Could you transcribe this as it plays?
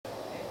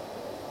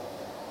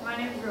My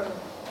name is Rohit.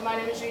 And my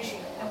name is Rishi.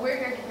 And we're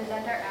here to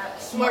present our app,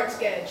 Smart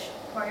Sketch.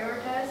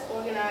 Prioritize,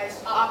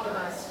 Organize,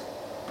 optimize.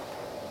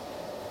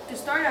 To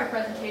start our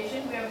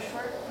presentation, we have a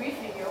short, brief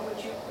video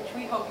which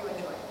we hope you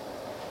enjoy.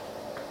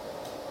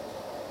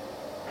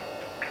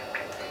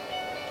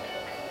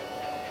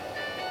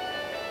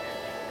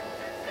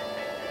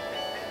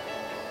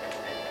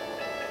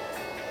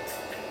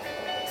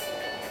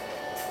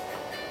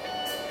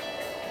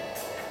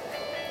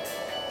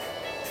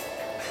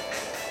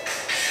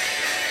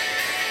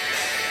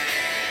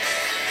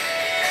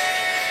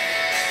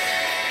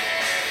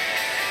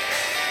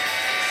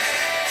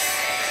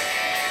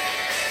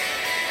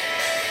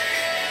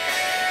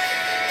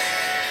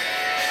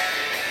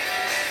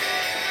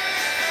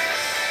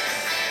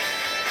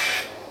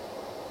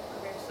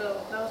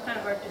 So that was kind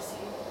of hard to see.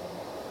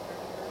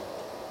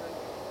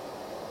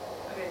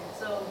 Okay,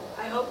 so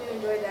I hope you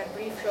enjoyed that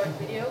brief short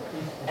video.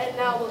 And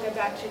now we'll get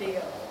back to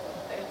the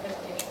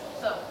presentation.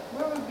 so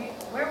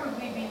where would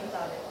we be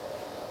without it?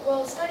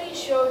 Well, studies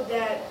showed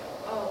that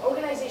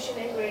organization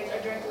and grades are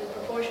directly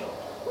proportional,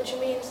 which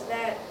means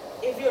that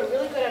if you're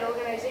really good at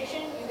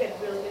organization, you get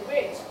really good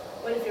grades.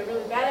 But if you're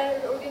really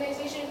bad at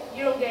organization,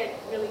 you don't get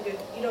really good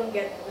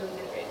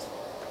grades.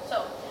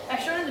 So,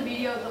 as shown in the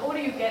video, the older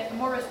you get, the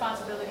more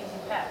responsibilities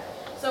you have.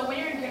 So when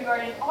you're in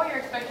kindergarten, all you're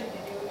expected to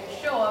do is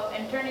show up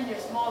and turn in your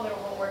small little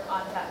homework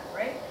on time,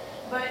 right?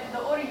 But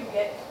the older you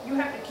get, you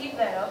have to keep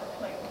that up,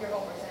 like your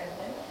homeworks and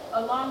everything,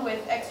 along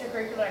with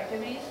extracurricular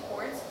activities,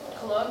 sports,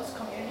 clubs,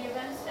 community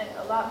events, and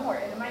a lot more,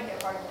 and it might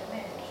get harder to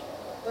manage.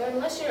 But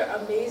unless you're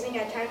amazing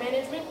at time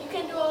management, you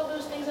can't do all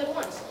those things at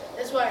once.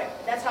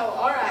 That's how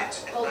our app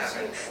helps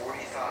you.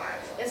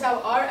 That's how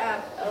our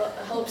app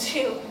helps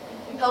you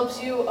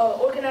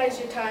organize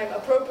your time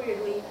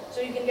appropriately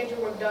so you can get your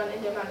work done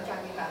in the amount of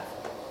time you have.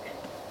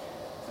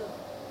 So,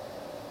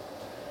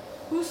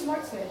 who's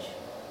Smart Sketch?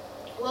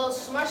 Well,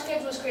 Smart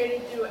Sketch was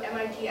created through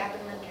MIT App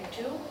Inventor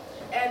 2,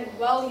 and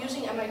while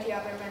using MIT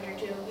App Inventor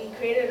 2, we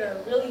created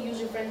a really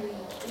user-friendly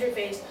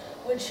interface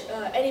which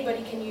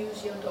anybody can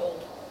use, young to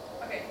old.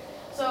 Okay,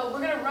 so we're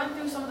gonna run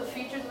through some of the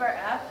features of our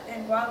app,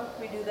 and while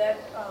we do that,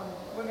 I'm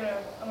gonna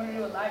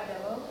do a live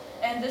demo,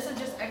 and this is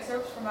just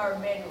excerpts from our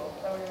manual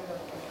that we're gonna go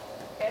through.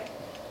 Okay,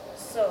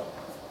 so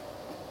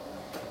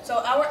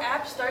our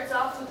app starts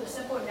off with a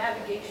simple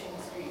navigation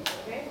screen.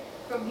 Okay,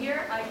 from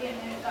here I can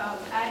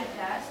add a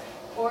task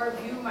or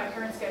view my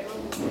current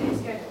schedule, today's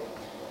schedule.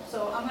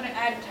 So I'm gonna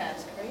add a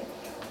task, right?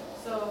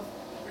 So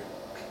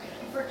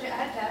to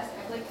add task,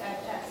 I click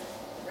add task,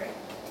 right?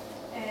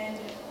 And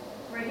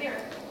right here,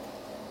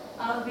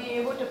 I'll be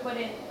able to put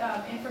in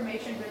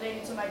information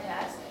related to my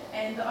task,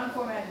 and the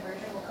unformatted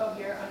version will come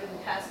here under the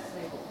tasks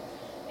label.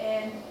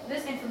 And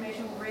this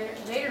information will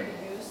later be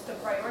used to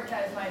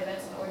prioritize my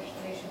events in order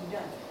they should be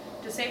done.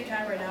 To save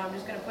time right now, I'm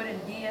just going to put in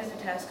D as the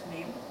task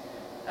name.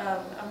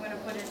 I'm going to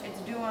put it, it's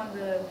due on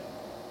the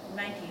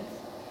 19th.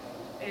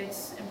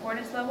 Its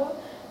importance level,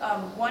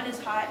 1 is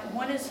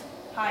highest,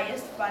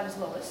 5 is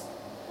lowest.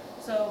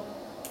 So,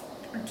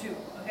 2,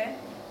 okay?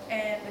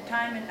 And the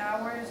time in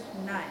hours,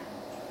 9.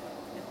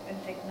 It's going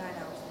to take 9 hours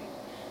to read.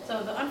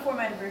 So the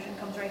unformatted version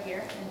comes right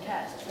here in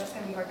tasks. That's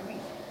going to be hard to read.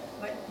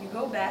 But you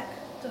go back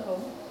to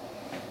home,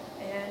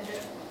 and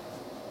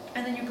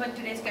then you click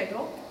today's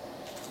schedule,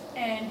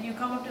 and you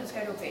come up to the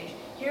schedule page.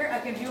 Here I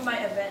can view my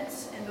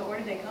events in the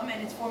order they come,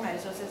 and it's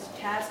formatted. So it says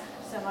task,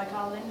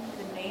 semicolon,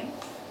 the name,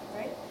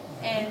 right?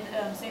 And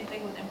same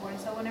thing with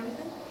importance level and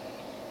everything.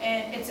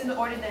 And it's in the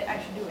order that I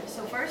should do it.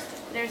 So first,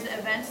 there's the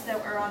events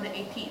that are on the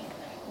 18th,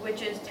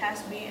 which is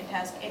task B and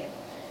task A.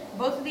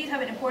 Both of these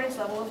have an importance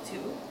level of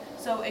 2,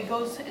 so it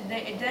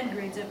then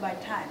grades it by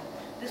time.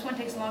 This one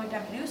takes a longer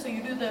time to do, so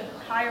you do the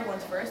higher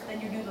ones first,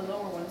 then you do the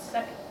lower ones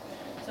second.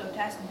 So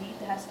task B,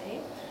 task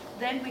A.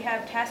 Then we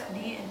have task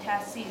D and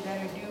task C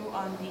that are due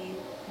on the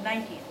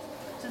 19th.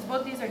 Since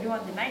both these are due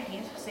on the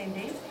 19th, same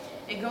date,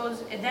 it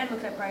then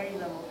looks at priority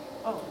level.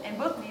 Oh, and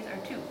both of these are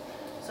 2.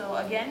 So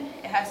again,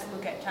 it has to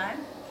look at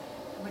time,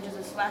 which is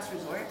its last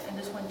resort, and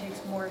this one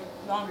takes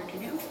longer to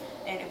do,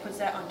 and it puts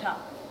that on top.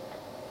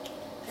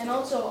 And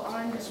also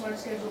on the Smart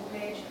Schedule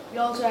page, we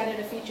also added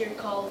a feature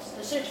called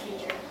the search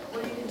feature,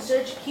 where you can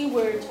search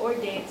keywords or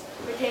dates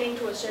pertaining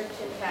to a certain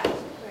task.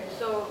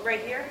 So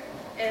right here,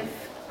 if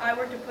I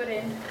were to put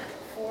in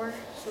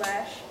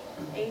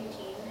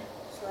 4/18/2015,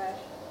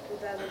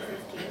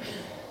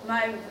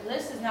 my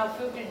list is now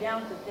filtered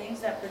down to things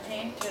that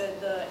pertain to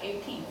the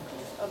 18th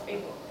of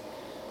April.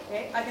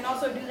 Okay, I can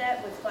also do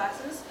that with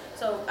classes.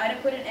 So I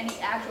didn't put in any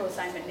actual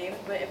assignment names,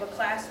 but if a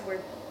class were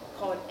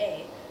called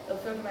A, it'll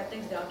filter my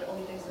things down to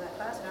only things in that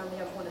class, and I only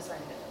have one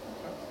assignment.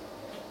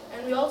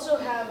 And we also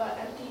have an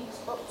empty.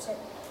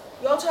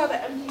 We also have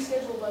an empty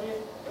schedule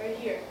button right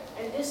here,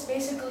 and this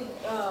basically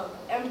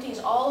empties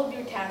all of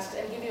your tasks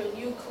and give you a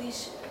new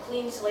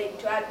clean slate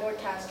to add more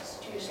tasks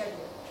to your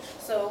schedule.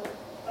 So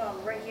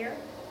right here,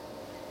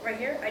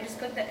 I just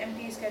click the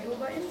empty schedule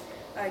button.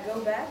 I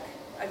go back,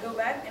 and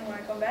when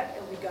I come back,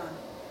 it'll be gone.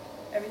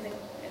 Everything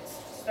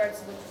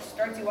starts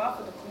you off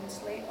with a clean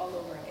slate all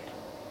over again.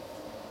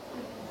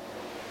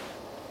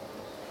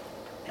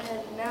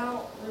 And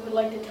now we would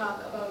like to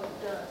talk about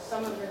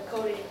some of the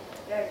coding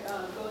that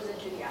goes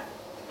into the app.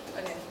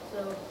 Okay.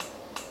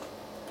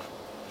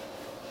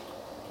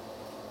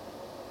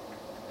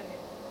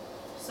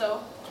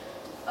 So,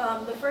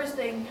 the first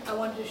thing I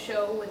wanted to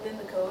show within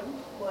the code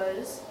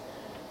was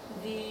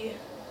the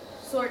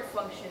sort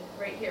function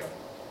right here.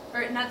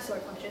 Or not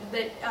sort function,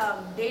 the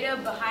data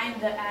behind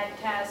the add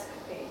task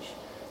page.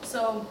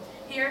 So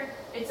here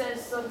it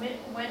says submit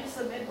when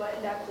submit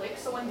button that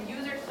clicks. So when the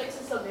user clicks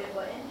the submit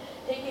button,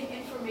 taking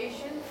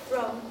information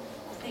from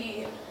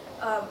the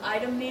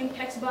item name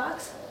text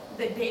box,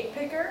 the date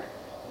picker,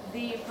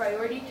 the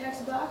priority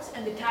text box,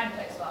 and the time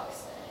text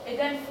box. It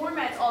then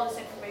formats all this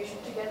information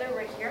together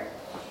right here,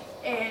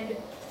 and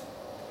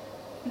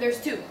there's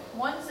two.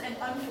 One's an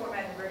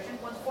unformatted version,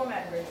 one's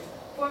formatted version.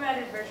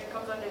 Formatted version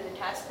comes under the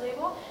task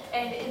label,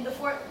 and in the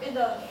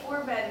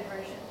formatted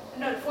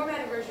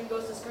version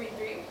goes to screen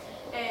 3,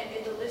 and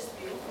in the list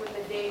view with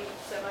the date,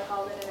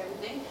 semicolon, and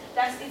everything.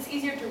 It's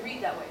easier to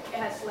read that way. It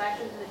has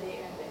slashes in the date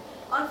and everything.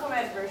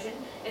 Unformatted version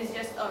is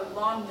just a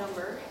long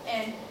number,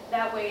 and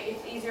that way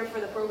it's easier for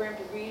the program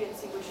to read and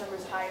see which number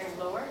is higher and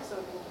lower, so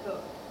it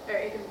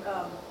can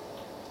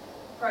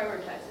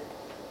prioritize it.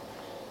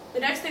 The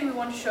next thing we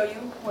want to show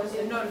you was the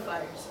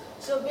notifiers.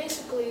 So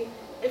basically,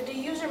 if the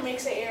user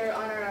makes an error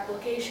on our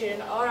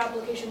application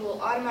will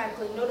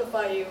automatically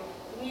notify you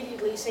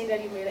immediately saying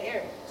that you made an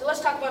error. So let's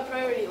talk about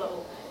priority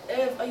level.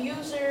 If a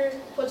user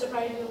puts a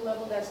priority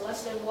level that's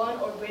less than 1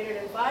 or greater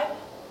than 5,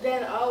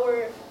 then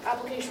our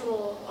application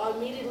will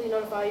immediately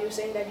notify you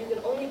saying that you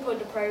can only put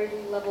the priority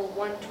level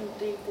 1, 2,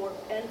 3, 4,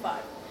 and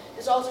 5.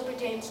 This also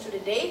pertains to the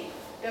date,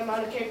 the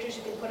amount of characters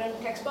you can put in the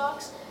text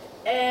box,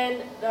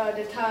 and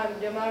the time,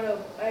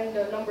 and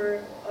the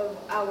number of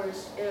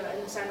hours an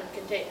assignment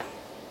can take.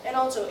 And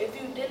also, if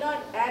you did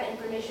not add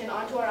information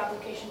onto our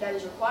application that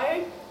is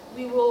required,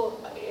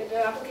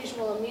 the application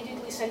will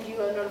immediately send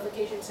you a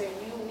notification saying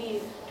you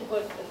need to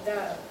put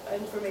the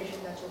information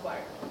that's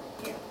required.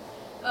 Yeah.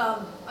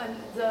 And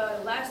the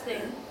last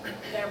thing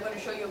that I'm going to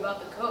show you about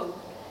the code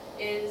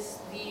is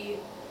the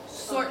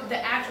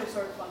actual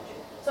sort function.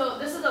 So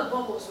this is a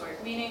bubble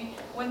sort, meaning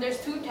when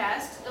there's two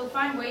tasks, it'll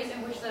find ways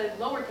in which the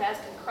lower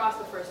task can cross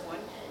the first one,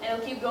 and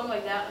it'll keep going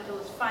like that until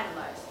it's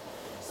finalized.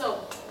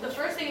 So the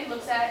first thing it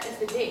looks at is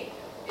the date.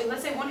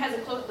 Let's say one has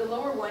the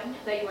lower one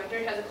that you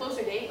entered has a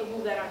closer date, it'll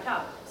move that on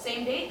top.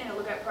 Same date, and it'll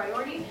look at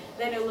priority,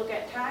 then it'll look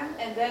at time,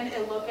 and then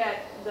it'll look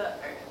at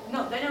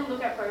then it'll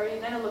look at priority,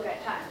 and then it'll look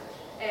at time.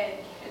 And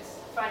it's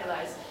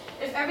finalized.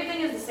 If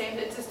everything is the same,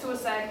 it's just 2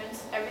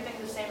 assignments,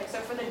 everything's the same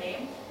except for the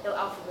name, it'll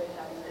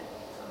alphabetize it.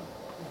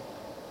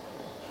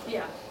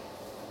 Yeah.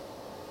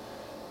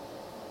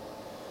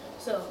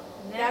 So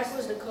that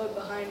was the code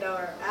behind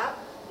our app.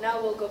 Now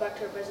we'll go back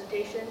to our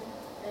presentation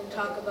and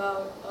talk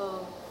about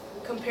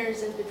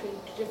comparisons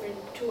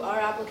between our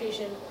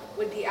application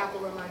with the Apple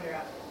Reminder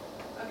app.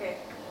 Okay.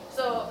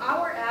 So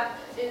our app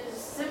is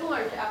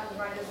similar to Apple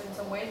Reminders in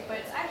some ways, but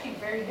it's actually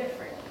very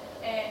different.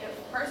 And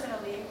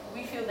personally,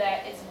 we feel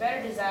that it's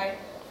better designed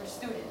for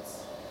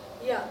students.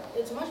 Yeah,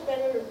 it's much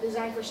better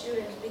designed for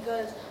students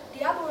because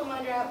the Apple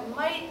Reminder app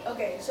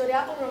so the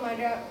Apple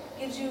Reminder app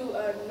makes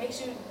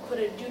you put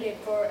a due date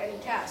for any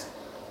task,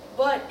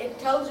 but it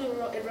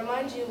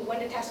reminds you when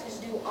the task is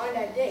due on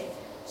that day.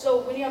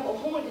 So when you have a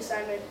homework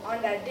assignment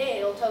on that day,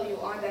 it'll tell you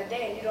on that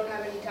day and you don't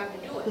have any time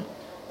to do it.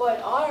 But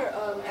our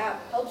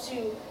app helps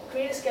you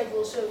create a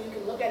schedule so you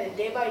can look at it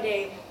day by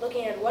day,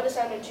 looking at what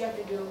assignments you have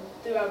to do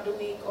throughout the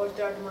week or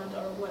throughout the month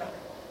or whatever.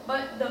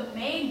 But the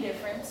main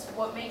difference,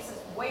 what makes this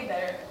way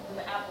better than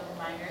the Apple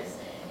Reminders,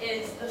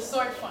 is the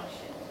sort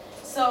function.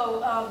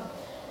 So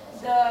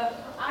the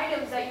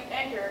items that you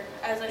enter,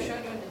 as I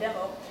showed you in the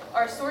demo,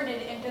 are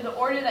sorted into the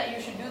order that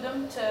you should do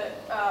them to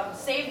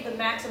save the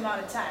max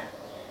amount of time.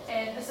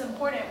 And this is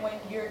important when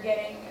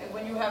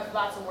you have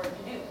lots of work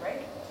to do,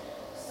 right?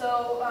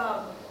 So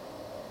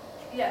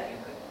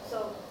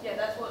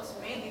that's what's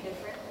mainly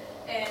different.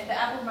 And the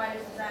Apple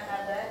Reminders does not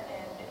have that,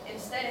 and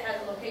instead it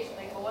has a location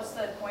link. Well, what's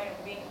the point of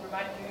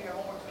reminding you of your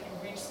homework when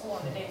you reach school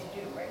on the day to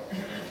do, right?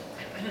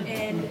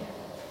 And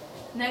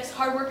next,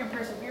 hard work and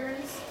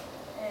perseverance.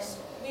 And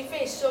we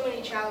faced so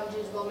many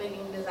challenges while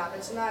making this app.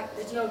 It's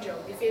no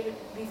joke.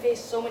 We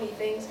faced so many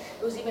things.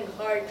 It was even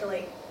hard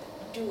to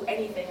do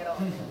anything at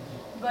all.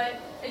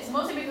 But it's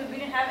mostly because we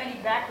didn't have any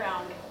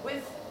background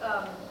with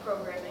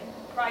programming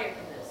prior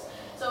to this.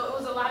 So it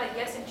was a lot of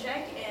guess and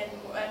check and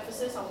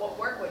emphasis on what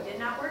worked, what did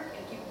not work,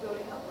 and keep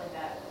building up like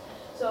that.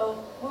 So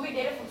moving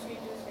data from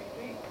screen 2 to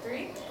screen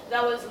 3,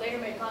 that was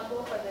later made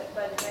possible by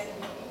the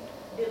community.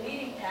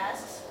 Deleting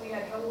tasks, we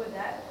had trouble with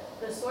that.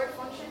 The sort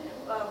function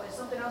is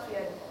something else we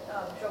had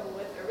trouble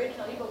with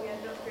originally, but we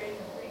ended up creating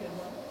a pretty good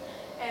one.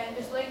 And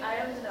displaying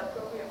items in the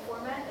appropriate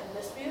format and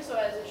list view. So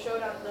as it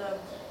showed on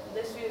the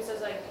list view, it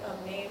says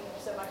name,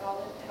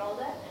 semicolon, and all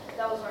that.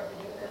 That was hard to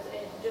do because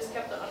it just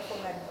kept the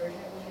unformatted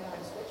version and we didn't know how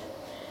to switch it.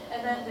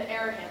 And then the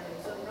error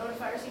handling. So the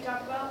notifiers he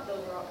talked about,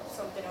 those were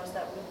something else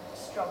that we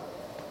struggled with.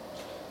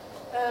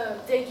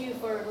 Thank you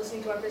for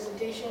listening to our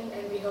presentation,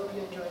 and we hope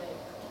you enjoyed it.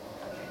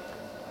 Okay.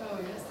 Oh,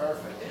 yes.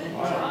 Perfect.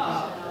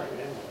 Wow.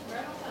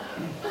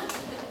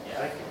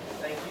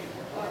 Thank you.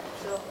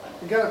 So,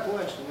 I got a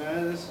question,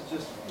 now, this is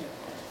just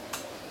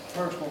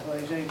personal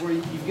things, where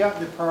you've got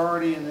the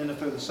priority, and then if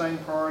they're the same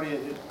priority,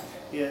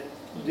 it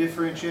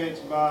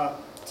differentiates by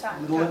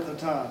Time. the length of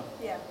time.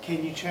 Yeah.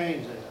 Can you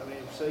change it? I mean,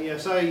 so yeah,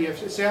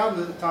 say I'm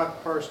the type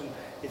of person,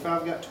 if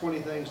I've got 20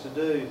 things to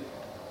do,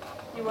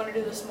 You want to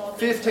do the small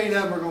things. 15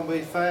 of them are gonna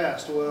be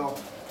fast. Well,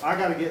 I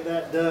gotta get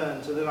that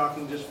done, so then I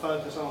can just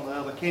focus on the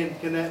other.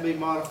 Can that be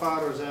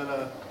modified, or is that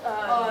a?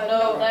 No,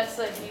 no. that's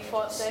the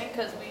default setting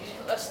because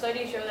a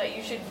study show that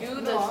you should do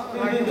this. No,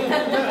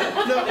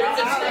 There's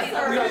a study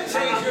We're gonna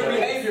change your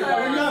behavior.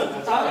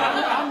 no,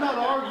 I'm not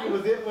arguing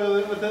with it,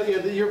 with that,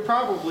 yeah, you're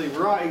probably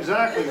right,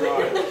 exactly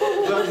right.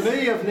 But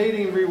me of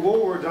needing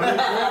rewards, I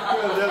think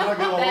as I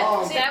go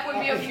along. That would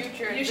be a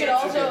future. you should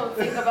also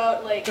think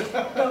about like,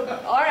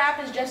 our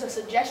app is just a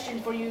suggestion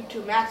for you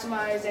to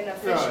maximize and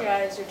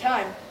efficientize your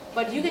time.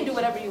 But you can do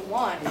whatever you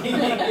want. You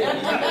know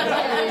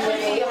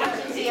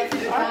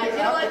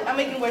what? I'm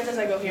making words as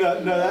I go here.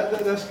 No,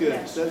 that's good.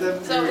 Yes. So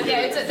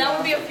yeah, that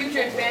would be a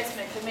future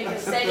advancement to make a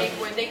setting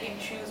where they can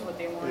choose what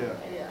they want.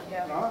 Yeah.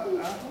 Yeah.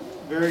 Yeah.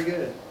 Very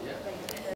good.